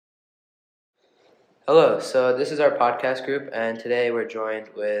Hello, so this is our podcast group, and today we're joined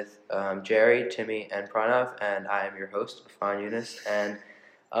with Jerry, Timmy, and Pranav, and I am your host, Afaan English. And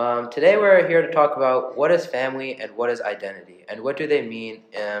today we're here to talk about what is family and what is identity, and what do they mean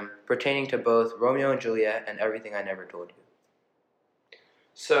pertaining to both Romeo and Juliet and Everything I Never Told You.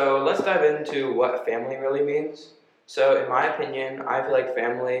 So let's dive into what family really means. So in my opinion, I feel like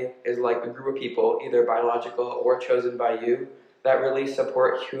family is like a group of people, either biological or chosen by you, that really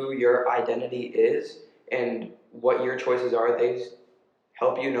support who your identity is and what your choices are. They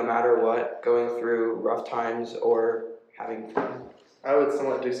help you no matter what, going through rough times or having fun. I would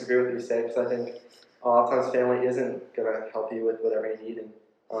somewhat disagree with what you say because I think a lot of times family isn't going to help you with whatever you need.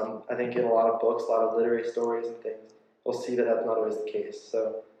 And I think in a lot of books, a lot of literary stories and things, we'll see that that's not always the case.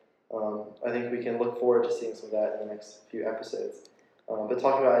 So I think we can look forward to seeing some of that in the next few episodes. But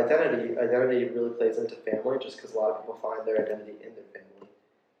talking about identity really plays into family just because a lot of people find their identity in their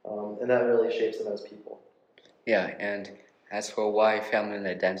family. And that really shapes them as people. Yeah, and as for why family and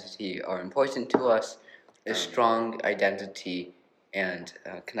identity are important to us, a strong identity and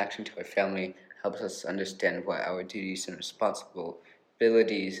connection to our family helps us understand what our duties and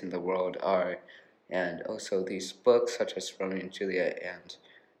responsibilities in the world are. And also these books, such as Romeo and Juliet and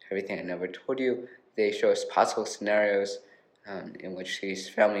Everything I Never Told You, they show us possible scenarios in which these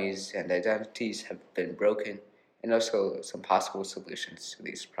families and identities have been broken, and also some possible solutions to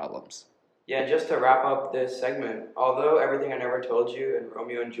these problems. Yeah, just to wrap up this segment, although Everything I Never Told You and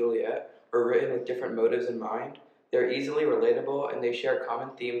Romeo and Juliet were written with different motives in mind, they're easily relatable and they share common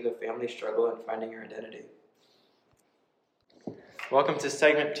themes of family struggle and finding your identity. Welcome to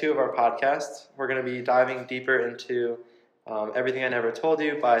segment 2 of our podcast. We're going to be diving deeper into Everything I Never Told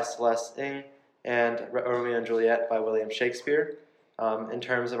You by Celeste Ng and Romeo and Juliet by William Shakespeare in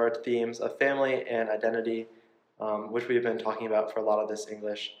terms of our themes of family and identity, which we've been talking about for a lot of this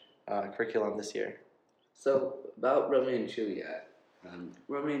English curriculum this year. So, about Romeo and Juliet.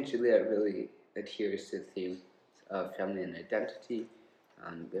 Romeo and Juliet really adheres to the theme of family and identity.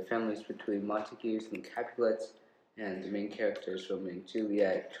 The families between Montagues and Capulets, and the main characters, Romeo and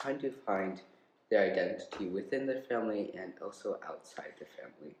Juliet, trying to find their identity within their family and also outside the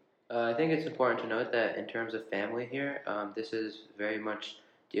family. I think it's important to note that in terms of family here, this is very much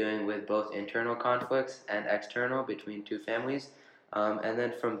dealing with both internal conflicts and external between two families. And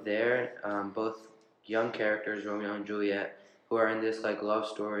then from there, both young characters, Romeo and Juliet, who are in this like love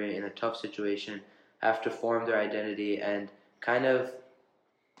story in a tough situation, have to form their identity and kind of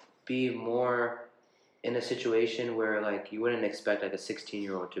be more in a situation where like you wouldn't expect like a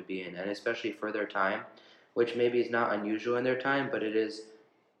 16-year-old to be in, and especially for their time, which maybe is not unusual in their time, but it is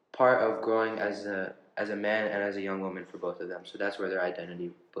part of growing as a man and as a young woman for both of them. So that's where their identity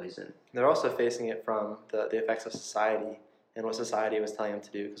plays in. They're also facing it from the effects of society and what society was telling them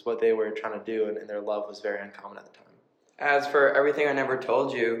to do, because what they were trying to do and their love was very uncommon at the time. As for Everything I Never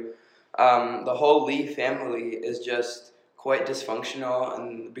Told You, the whole Lee family is just quite dysfunctional,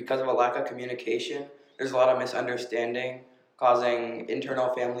 and because of a lack of communication, there's a lot of misunderstanding, causing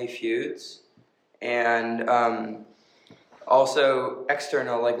internal family feuds, and also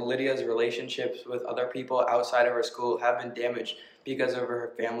external, like Lydia's relationships with other people outside of her school have been damaged because of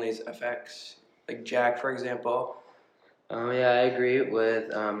her family's effects. Like Jack, for example. Yeah, I agree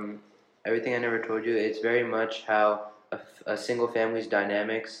with Everything I Never Told You. It's very much how a single family's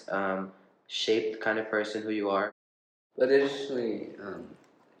dynamics shape the kind of person who you are. But additionally,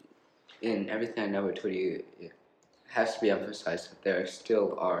 in Everything I Never Told You, it has to be emphasized that there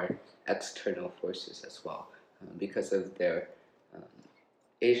still are external forces as well. Because of their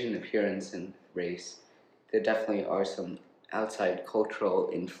Asian appearance and race, there definitely are some outside cultural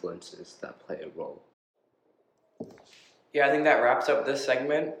influences that play a role. Yeah, I think that wraps up this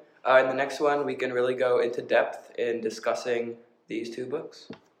segment. In the next one, we can really go into depth in discussing these two books.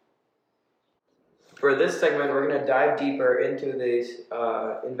 For this segment, we're going to dive deeper into this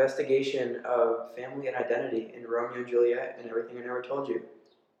investigation of family and identity in Romeo and Juliet and Everything I Never Told You.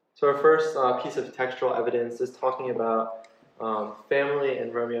 So our first piece of textual evidence is talking about family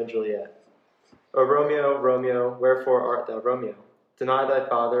and Romeo and Juliet. O Romeo, Romeo, wherefore art thou Romeo? Deny thy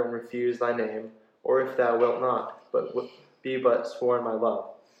father and refuse thy name, or if thou wilt not, but be but sworn my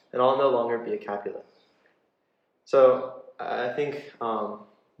love, and I'll no longer be a Capulet. So I think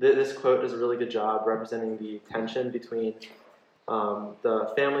this quote does a really good job representing the tension between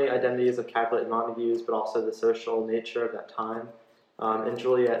the family identities of Capulet and Montagues, but also the social nature of that time. And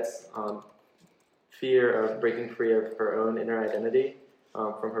Juliet's fear of breaking free of her own inner identity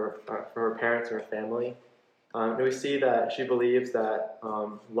from her parents and her family. And we see that she believes that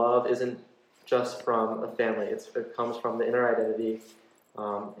love isn't just from a family. It comes from the inner identity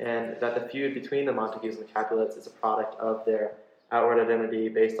and that the feud between the Montagues and the Capulets is a product of their outward identity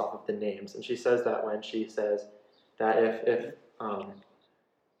based off of the names. And she says that when she says that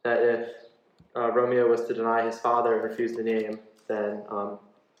if Romeo was to deny his father and refuse the name, then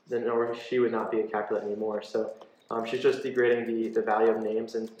or she would not be a Capulet anymore. So she's just degrading the value of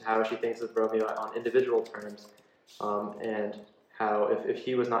names and how she thinks of Romeo on individual terms, and how if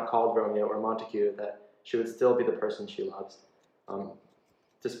he was not called Romeo or Montague, that she would still be the person she loves,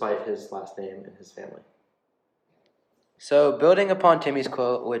 despite his last name and his family. So, building upon Timmy's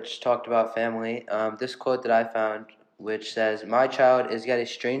quote, which talked about family, this quote that I found, which says, "My child is yet a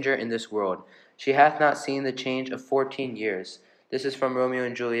stranger in this world. She hath not seen the change of 14 years." This is from Romeo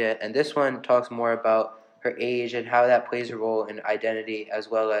and Juliet, and this one talks more about her age and how that plays a role in identity as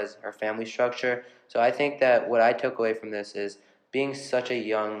well as her family structure. So I think that what I took away from this is being such a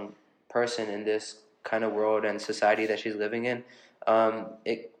young person in this kind of world and society that she's living in,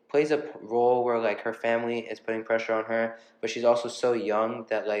 it plays a role where like her family is putting pressure on her, but she's also so young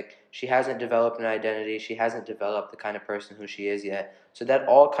that like she hasn't developed an identity, she hasn't developed the kind of person who she is yet. So that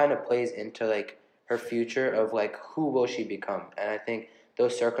all kind of plays into like her future of like who will she become. And I think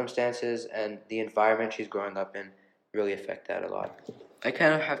those circumstances and the environment she's growing up in really affect that a lot. I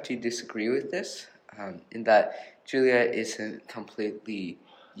kind of have to disagree with this, in that Juliet isn't completely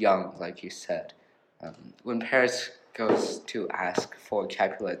young, like you said. When Paris goes to ask for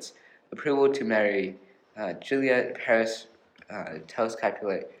Capulet's approval to marry Juliet, Paris tells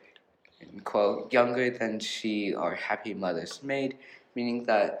Capulet, in quote, "younger than she are happy mother's maid," meaning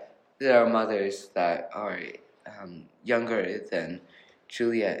that there are mothers that are younger than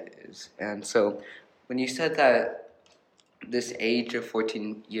Juliet is. And so when you said that this age of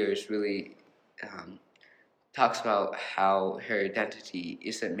 14 years really talks about how her identity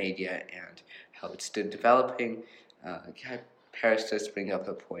isn't made yet and how it's still developing, Paris does bring up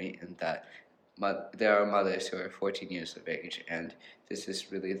a point in that there are mothers who are 14 years of age, and this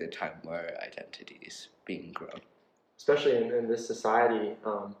is really the time where identity is being grown. Especially in this society,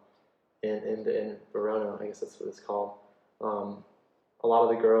 in Verona, I guess that's what it's called. A lot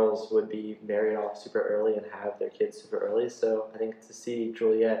of the girls would be married off super early and have their kids super early. So I think to see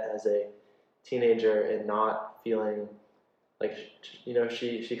Juliet as a teenager and not feeling like, she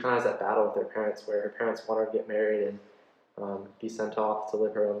kind of has that battle with her parents where her parents want her to get married and be sent off to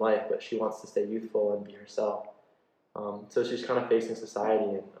live her own life, but she wants to stay youthful and be herself. So she's kind of facing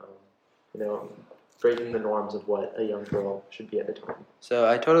society and, breaking the norms of what a young girl should be at the time. So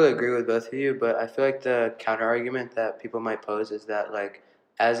I totally agree with both of you, but I feel like the counter argument that people might pose is that like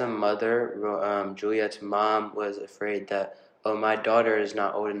as a mother, Juliet's mom was afraid that, oh, my daughter is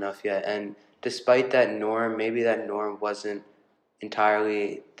not old enough yet, and despite that norm, maybe that norm wasn't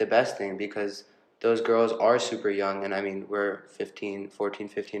entirely the best thing because those girls are super young, and I mean we're 15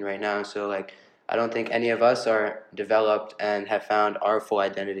 right now, so like I don't think any of us are developed and have found our full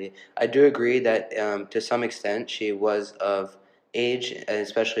identity. I do agree that to some extent she was of age,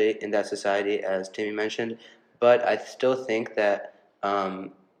 especially in that society, as Timmy mentioned, but I still think that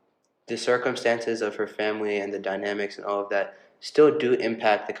the circumstances of her family and the dynamics and all of that still do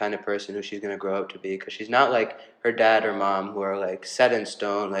impact the kind of person who she's going to grow up to be, because she's not like her dad or mom who are like set in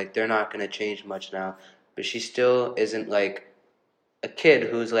stone, like they're not going to change much now, but she still isn't like a kid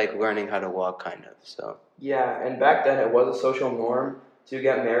who's like learning how to walk, kind of. So yeah, and back then it was a social norm to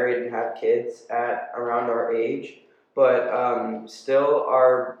get married and have kids at around our age, but still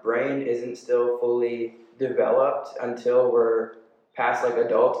our brain isn't still fully developed until we're past like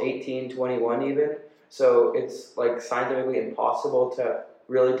adults, 18, 21 even. So it's like scientifically impossible to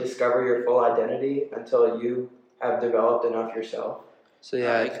really discover your full identity until you have developed enough yourself. So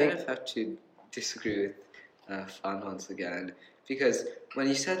yeah, I kind of have to disagree with Afaan once again, because when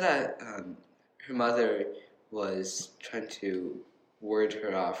you said that her mother was trying to ward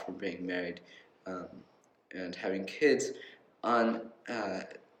her off from being married and having kids, on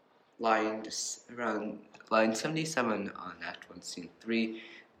around line 77 on Act 1, Scene 3,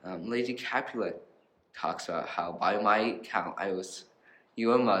 Lady Capulet talks about how, by my count, I was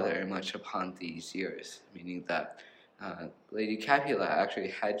your mother much upon these years, meaning that Lady Capulet actually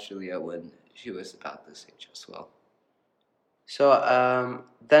had Juliet when she was about this age as well. So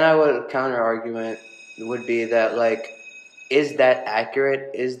then I would counter argument would be that like, is that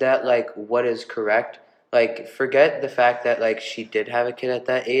accurate? Is that like what is correct? Like, forget the fact that like she did have a kid at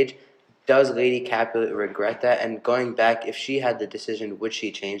that age. Does Lady Capulet regret that? And going back, if she had the decision, would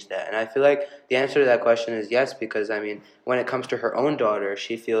she change that? And I feel like the answer to that question is yes, because I mean, when it comes to her own daughter,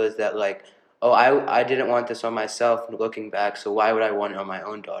 she feels that like, oh, I didn't want this on myself looking back, so why would I want it on my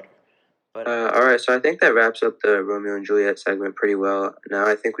own daughter? But All right, so I think that wraps up the Romeo and Juliet segment pretty well. Now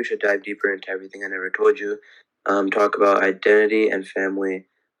I think we should dive deeper into everything I never told you, talk about identity and family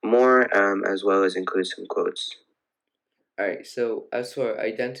more, as well as include some quotes. Alright, so as for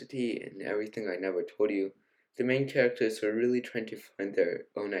identity and everything I never told you, the main characters are really trying to find their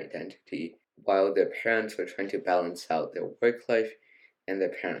own identity while their parents are trying to balance out their work life and their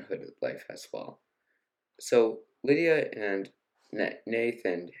parenthood life as well. So Lydia and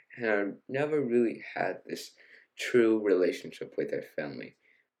Nathan have never really had this true relationship with their family.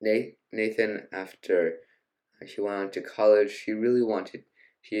 Nathan, after he went on to college, he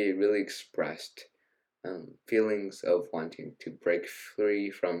really expressed feelings of wanting to break free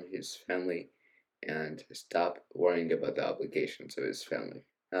from his family and stop worrying about the obligations of his family.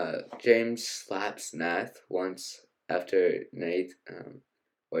 James slaps Nath once after Nath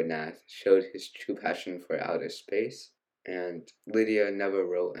showed his true passion for outer space, and Lydia never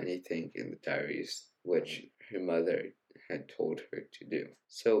wrote anything in the diaries which her mother had told her to do.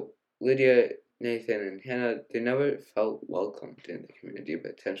 So Lydia, Nathan, and Hannah, they never felt welcomed in the community,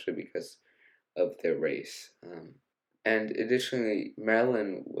 potentially because of their race. And additionally,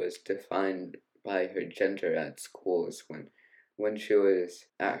 Marilyn was defined by her gender at schools. When she was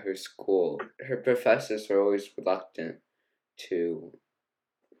at her school, her professors were always reluctant to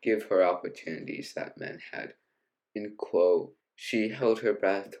give her opportunities that men had. In quote, she held her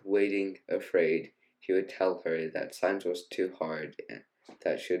breath, waiting, afraid he would tell her that science was too hard and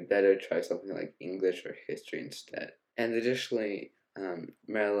that she would better try something like English or history instead. And additionally,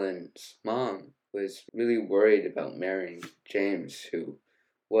 Marilyn's mom was really worried about marrying James, who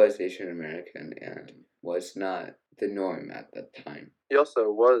was Asian American and was not the norm at that time. He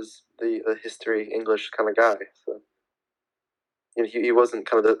also was the history English kind of guy, so he wasn't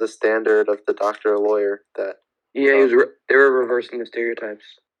kind of the standard of the doctor or lawyer that. Yeah, they were reversing the stereotypes.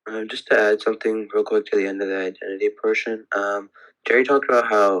 Just to add something real quick to the end of the identity portion, Jerry talked about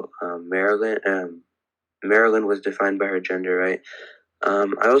how Marilyn was defined by her gender, right?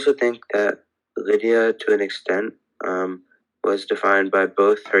 I also think that Lydia, to an extent, was defined by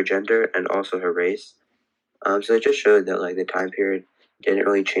both her gender and also her race. So it just showed that like the time period didn't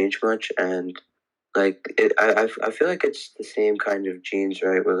really change much, and like I feel like it's the same kind of genes,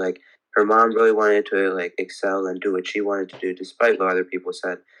 right? Where like her mom really wanted to like excel and do what she wanted to do, despite what other people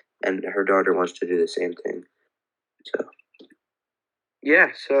said, and her daughter wants to do the same thing. So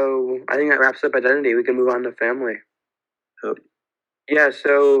Yeah, so I think that wraps up identity. We can move on to family. Oh. Yeah,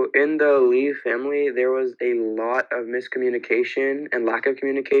 so in the Lee family, there was a lot of miscommunication and lack of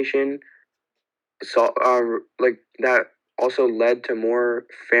communication. So, like that also led to more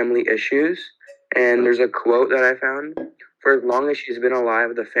family issues. And there's a quote that I found: "For as long as she's been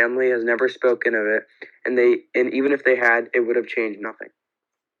alive, the family has never spoken of it, and even if they had, it would have changed nothing."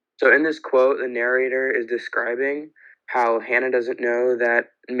 So in this quote, the narrator is describing how Hannah doesn't know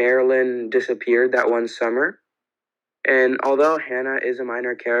that Marilyn disappeared that one summer. And although Hannah is a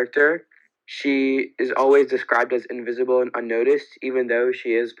minor character, she is always described as invisible and unnoticed, even though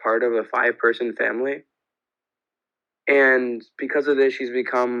she is part of a 5-person family. And because of this, she's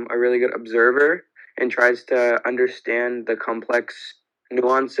become a really good observer and tries to understand the complex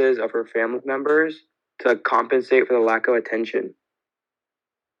nuances of her family members to compensate for the lack of attention.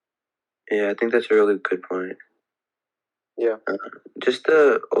 yeah, I think that's a really good point. Yeah. Just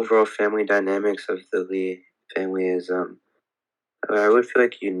the overall family dynamics of the Lee family is I would feel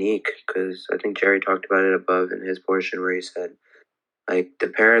like unique because I think Jerry talked about it above in his portion where he said like the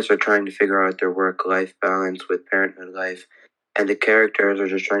parents are trying to figure out their work-life balance with parenthood life, and the characters are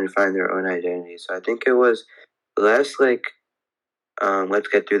just trying to find their own identity. So I think it was less like let's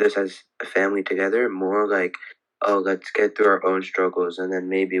get through this as a family together, more like oh let's get through our own struggles and then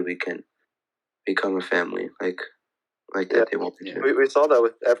maybe we can become a family like that they want to. We saw that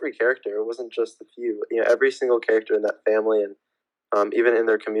with every character. It wasn't just the few. Every single character in that family and even in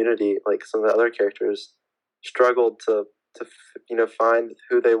their community, like some of the other characters struggled to find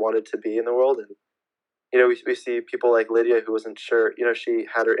who they wanted to be in the world. And we see people like Lydia who wasn't sure. She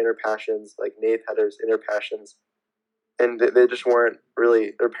had her inner passions, like Nate had his inner passions, and they just weren't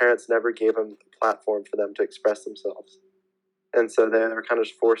really. Their parents never gave them the platform for them to express themselves, and so they were kind of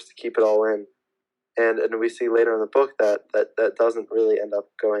forced to keep it all in. And we see later in the book that doesn't really end up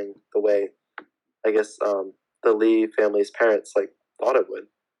going the way I guess the Lee family's parents like thought it would.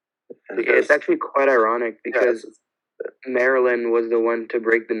 Because it's actually quite ironic because Marilyn was the one to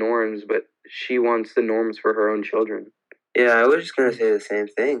break the norms, but she wants the norms for her own children. Yeah, I was just gonna say the same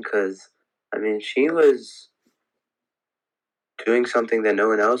thing because I mean she was doing something that no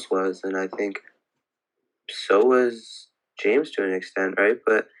one else was, and I think so was James to an extent, right?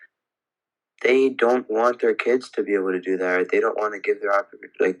 But they don't want their kids to be able to do that, or they don't want to give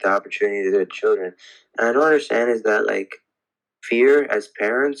the opportunity to their children. And I don't understand, is that like fear as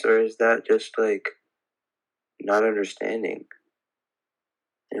parents, or is that just like not understanding?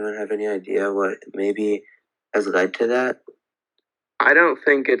 Anyone have any idea what maybe has led to that? I don't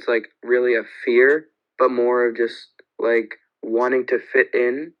think it's like really a fear, but more of just like wanting to fit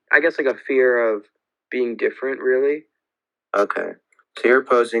in. I guess like a fear of being different, really. Okay. So you're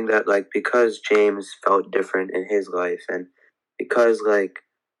posing that like because James felt different in his life, and because like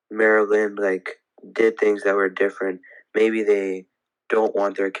Marilyn like did things that were different, maybe they don't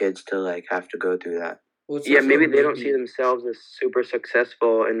want their kids to like have to go through that. Well, Yeah, maybe they don't see themselves as super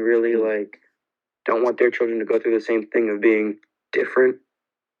successful and really like don't want their children to go through the same thing of being different.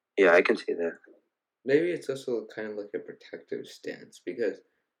 Yeah, I can see that. Maybe it's also kind of like a protective stance because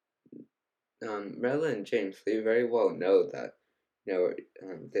Mela and James, they very well know that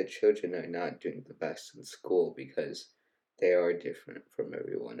their children are not doing the best in school because they are different from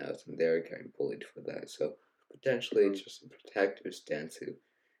everyone else and they are getting bullied for that. So potentially it's just a protective stance to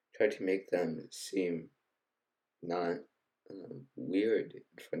try to make them seem not weird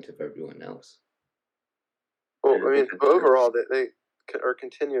in front of everyone else. Well, I mean, overall, they are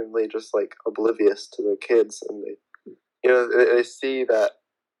continually just like oblivious to their kids, and they see that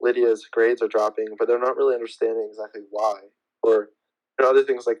Lydia's grades are dropping, but they're not really understanding exactly why, or other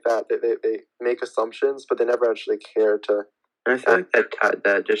things like that. They make assumptions, but they never actually care to. And I feel like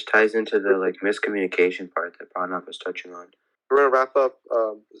that just ties into the like miscommunication part that Pranav was touching on. We're gonna wrap up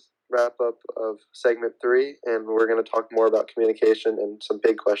of segment 3, and we're gonna talk more about communication and some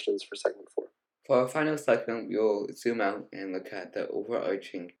big questions for segment 4. For our final segment, we'll zoom out and look at the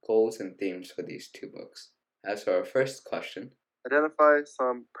overarching goals and themes for these two books. As for our first question, identify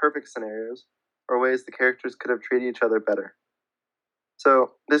some perfect scenarios or ways the characters could have treated each other better.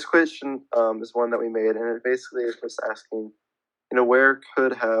 So this question is one that we made, and it basically is just asking, where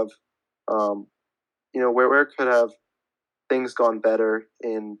could have, where could have things gone better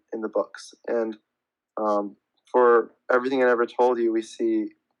in the books? And for Everything I Never Told You, we see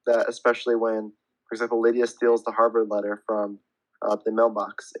that especially when, for example, Lydia steals the Harvard letter from the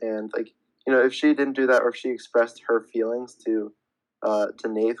mailbox, and if she didn't do that, or if she expressed her feelings to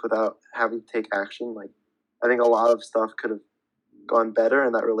Nath without having to take action, I think a lot of stuff could have gone better,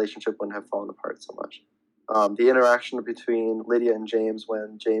 and that relationship wouldn't have fallen apart so much. The interaction between Lydia and James,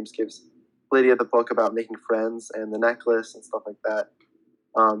 when James gives Lydia the book about making friends and the necklace and stuff like that,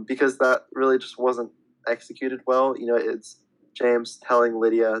 because that really just wasn't executed well. It's James telling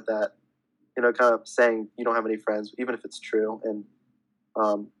Lydia that, kind of saying you don't have any friends, even if it's true,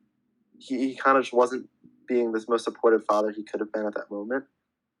 and he kind of just wasn't being this most supportive father he could have been at that moment.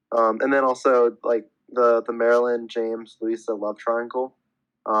 And then also the Marilyn, James, Louisa love triangle,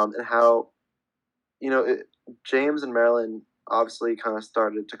 and how James and Marilyn obviously kind of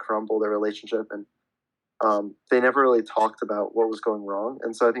started to crumble their relationship, and they never really talked about what was going wrong.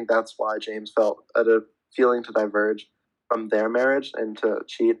 And so I think that's why James felt a feeling to diverge from their marriage and to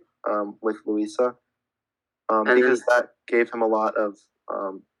cheat with Louisa, because that gave him a lot of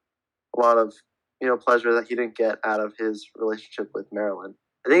pleasure that he didn't get out of his relationship with Marilyn.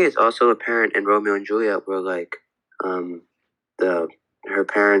 I think it's also apparent in Romeo and Juliet where her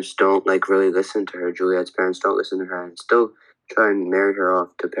parents don't really listen to her. Juliet's parents don't listen to her and still try and marry her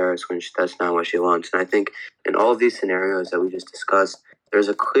off to Paris when that's not what she wants. And I think in all of these scenarios that we just discussed, there's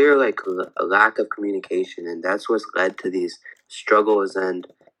a clear a lack of communication, and that's what's led to these struggles. And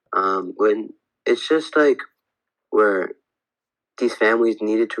when it's just where these families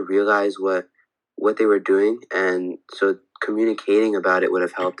needed to realize what they were doing, and so communicating about it would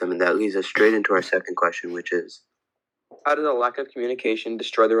have helped them. And that leads us straight into our second question, which is, how does a lack of communication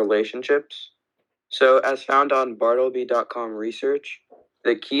destroy the relationships? So, as found on Bartleby.com research,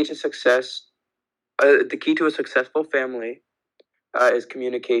 the key to a successful family is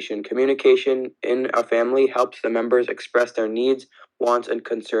communication. Communication in a family helps the members express their needs, wants, and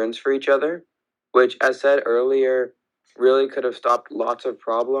concerns for each other, which, as said earlier, really could have stopped lots of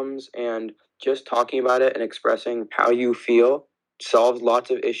problems. And just talking about it and expressing how you feel solves lots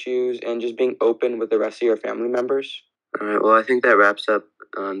of issues, and just being open with the rest of your family members. All right, well, I think that wraps up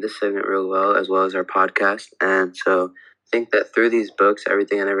this segment real well, as well as our podcast. And so I think that through these books,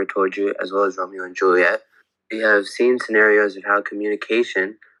 Everything I Never Told You, as well as Romeo and Juliet, we have seen scenarios of how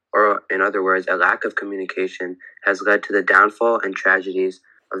communication, or in other words, a lack of communication, has led to the downfall and tragedies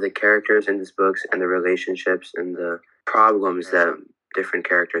of the characters in these books and the relationships and the problems that different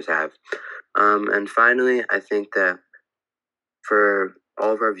characters have. And finally, I think that for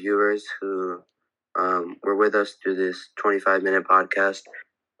all of our viewers who were with us through this 25-minute podcast,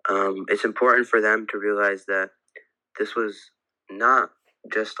 it's important for them to realize that this was not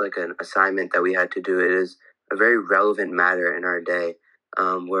just like an assignment that we had to do. It is a very relevant matter in our day,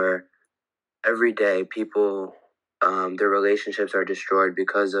 where every day people, their relationships are destroyed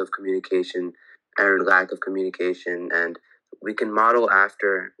because of communication and lack of communication. And we can model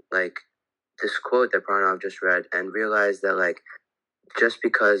after like this quote that Pranav just read and realize that like just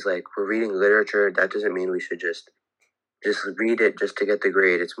because like we're reading literature, that doesn't mean we should just read it just to get the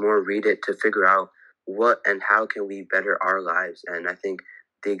grade. It's more read it to figure out what and how can we better our lives. And I think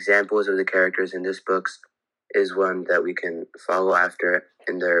the examples of the characters in this books is one that we can follow after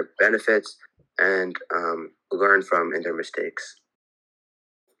in their benefits and learn from in their mistakes.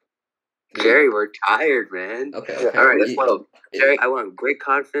 Jerry, we're tired, man. Okay. All right, let's go. Jerry, I want great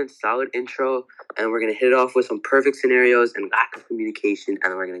confidence, solid intro, and we're going to hit it off with some perfect scenarios and lack of communication,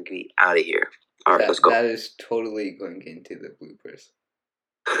 and then we're going to get out of here. All right, let's go. That is totally going into the bloopers.